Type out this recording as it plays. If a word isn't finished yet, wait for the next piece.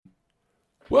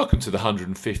Welcome to the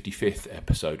 155th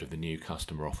episode of the New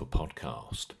Customer Offer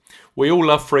podcast. We all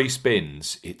love free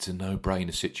spins. It's a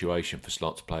no-brainer situation for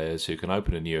slots players who can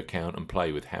open a new account and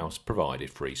play with house-provided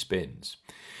free spins.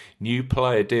 New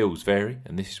player deals vary,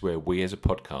 and this is where we as a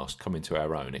podcast come into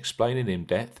our own, explaining in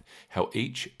depth how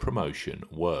each promotion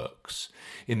works.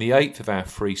 In the 8th of our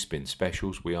free spin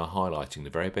specials, we are highlighting the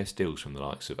very best deals from the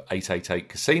likes of 888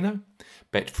 Casino,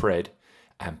 Betfred,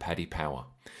 and Paddy Power.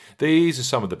 These are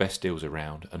some of the best deals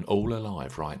around and all are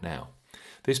live right now.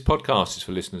 This podcast is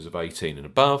for listeners of 18 and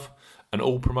above, and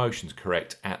all promotions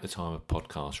correct at the time of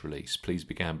podcast release. Please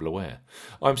be gamble aware.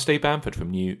 I'm Steve Bamford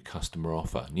from New Customer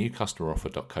Offer.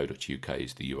 newcustomeroffer.co.uk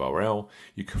is the URL.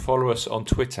 You can follow us on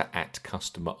Twitter at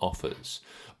Customer Offers.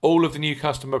 All of the new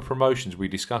customer promotions we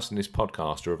discuss in this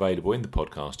podcast are available in the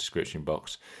podcast description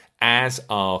box, as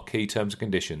are key terms and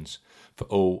conditions for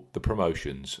all the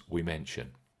promotions we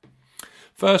mention.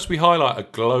 First, we highlight a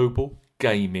global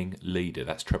gaming leader.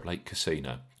 That's 888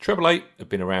 Casino. 888 have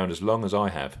been around as long as I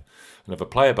have and have a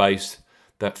player base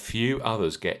that few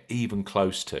others get even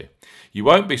close to. You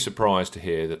won't be surprised to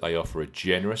hear that they offer a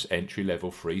generous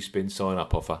entry-level free spin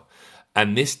sign-up offer,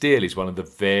 and this deal is one of the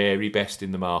very best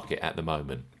in the market at the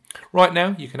moment. Right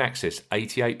now, you can access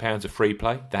 £88 of free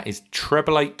play. That is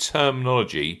 888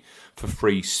 terminology for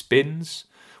free spins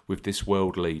with this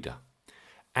world leader.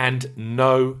 And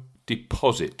no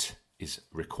deposit is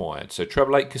required. So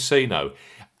 888 Casino,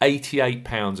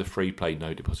 £88 of free play,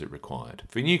 no deposit required.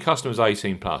 For new customers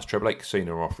 18 plus, 888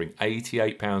 Casino are offering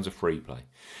 £88 of free play.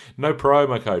 No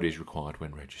promo code is required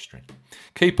when registering.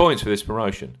 Key points for this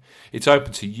promotion. It's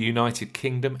open to United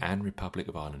Kingdom and Republic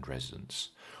of Ireland residents.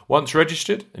 Once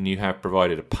registered and you have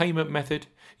provided a payment method,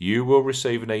 you will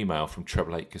receive an email from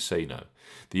 888 Casino.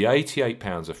 The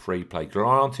 £88 of free play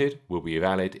granted will be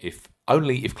valid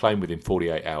only if claimed within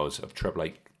 48 hours of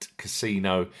 888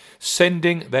 Casino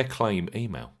sending their claim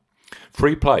email.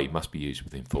 Free play must be used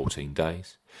within 14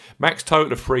 days. Max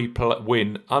total of free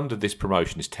win under this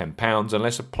promotion is £10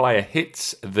 unless a player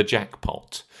hits the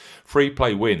jackpot. Free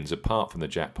play wins apart from the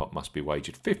jackpot must be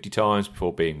wagered 50 times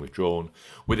before being withdrawn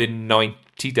within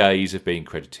 90 days of being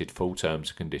credited. Full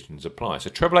terms and conditions apply. So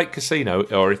 888 Casino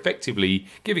are effectively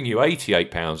giving you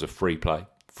 £88 of free play,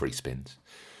 free spins,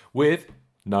 with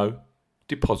no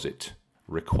deposit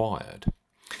required.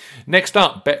 Next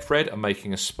up, Betfred are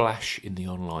making a splash in the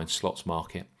online slots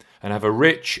market and have a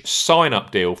rich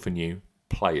sign-up deal for new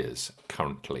players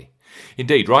currently.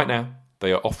 Indeed, right now,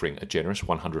 they are offering a generous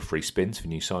 100 free spins for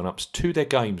new sign-ups to their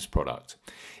games product.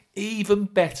 Even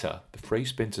better, the free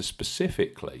spins are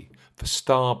specifically for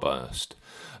Starburst,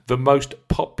 the most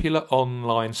popular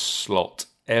online slot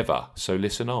ever. So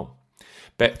listen on.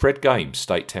 Betfred Games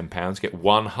stake £10, get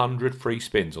 100 free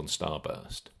spins on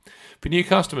Starburst. For new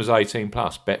customers 18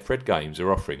 plus, Betfred Games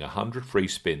are offering 100 free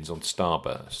spins on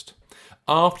Starburst.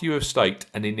 After you have staked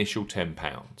an initial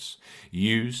 £10,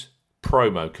 use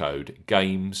promo code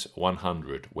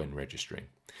GAMES100 when registering.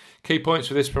 Key points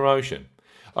for this promotion.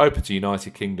 Open to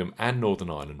United Kingdom and Northern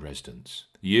Ireland residents.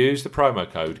 Use the promo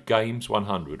code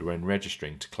GAMES100 when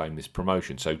registering to claim this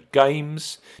promotion. So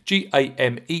GAMES,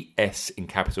 G-A-M-E-S in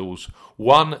capitals,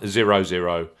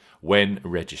 100 when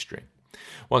registering.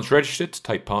 Once registered, to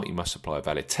take part, you must supply a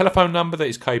valid telephone number that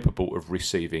is capable of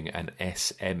receiving an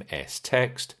SMS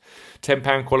text.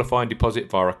 £10 qualifying deposit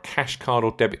via a cash card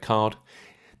or debit card.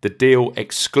 The deal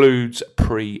excludes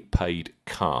prepaid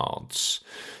cards.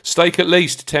 Stake at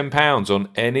least £10 on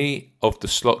any of the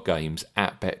slot games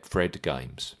at Betfred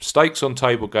Games. Stakes on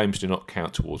table games do not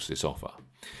count towards this offer.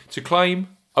 To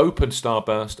claim, open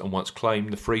Starburst, and once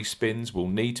claimed, the free spins will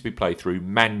need to be played through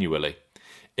manually.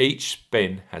 Each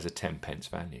spin has a 10p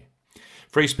value.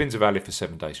 Free spins are valid for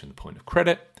 7 days from the point of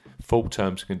credit. Full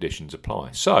terms and conditions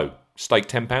apply. So, stake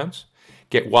 £10,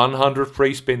 get 100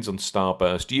 free spins on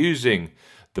Starburst using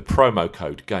the promo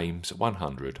code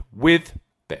GAMES100 with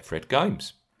Betfred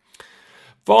Games.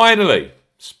 Finally,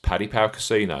 Paddy Power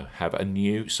Casino have a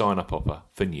new sign-up offer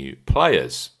for new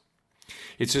players.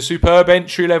 It's a superb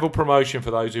entry-level promotion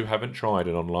for those who haven't tried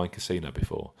an online casino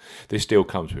before. This deal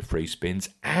comes with free spins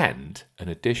and an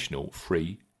additional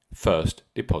free first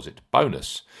deposit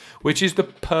bonus, which is the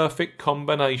perfect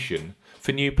combination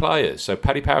for new players. So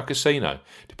Paddy Power Casino,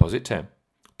 deposit 10,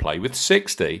 play with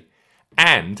 60,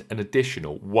 and an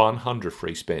additional 100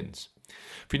 free spins.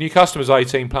 For new customers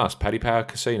 18 plus, Paddy Power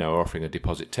Casino are offering a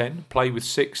deposit 10, play with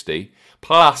 60,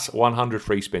 plus 100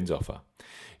 free spins offer.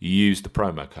 Use the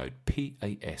promo code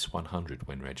PAS100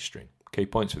 when registering. Key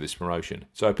points for this promotion.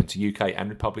 It's open to UK and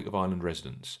Republic of Ireland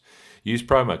residents. Use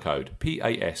promo code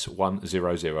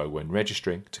PAS100 when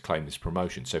registering to claim this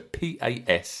promotion. So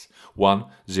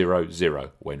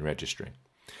PAS100 when registering.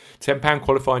 £10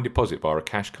 qualifying deposit via a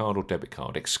cash card or debit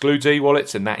card. Excludes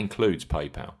e-wallets, and that includes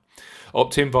PayPal.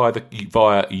 Opt in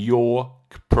via your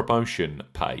promotion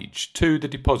page to the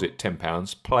deposit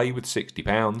 £10, play with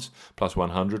 £60 plus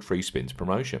 100 free spins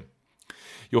promotion.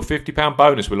 Your £50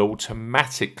 bonus will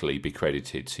automatically be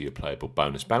credited to your playable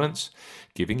bonus balance,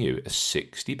 giving you a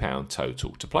 £60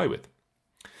 total to play with.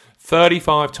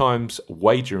 35 times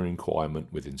wagering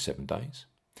requirement within 7 days.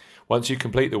 Once you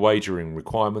complete the wagering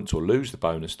requirements or lose the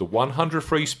bonus, the 100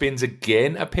 free spins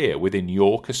again appear within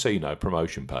your casino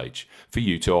promotion page for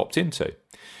you to opt into.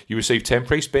 You receive 10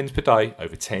 free spins per day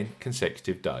over 10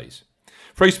 consecutive days.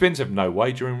 Free spins have no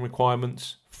wagering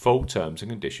requirements. Full terms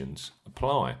and conditions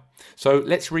apply. So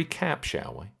let's recap,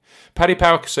 shall we? Paddy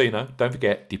Power Casino, don't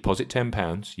forget, deposit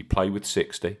 £10, you play with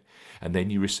 60, and then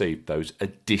you receive those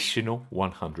additional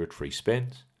 100 free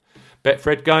spins.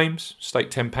 Betfred Games, stake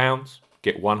 £10,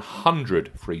 get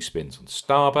 100 free spins on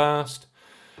Starburst.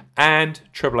 And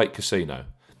Treble 8 Casino,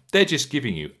 they're just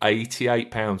giving you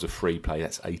 £88 of free play,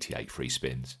 that's 88 free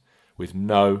spins, with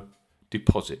no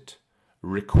deposit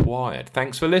required.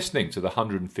 Thanks for listening to the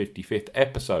 155th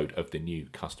episode of the New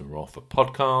Customer Offer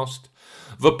Podcast,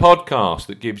 the podcast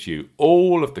that gives you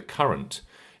all of the current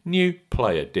new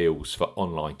player deals for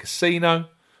online casino,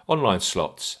 online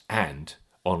slots, and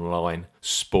online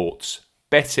sports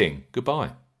betting.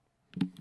 Goodbye.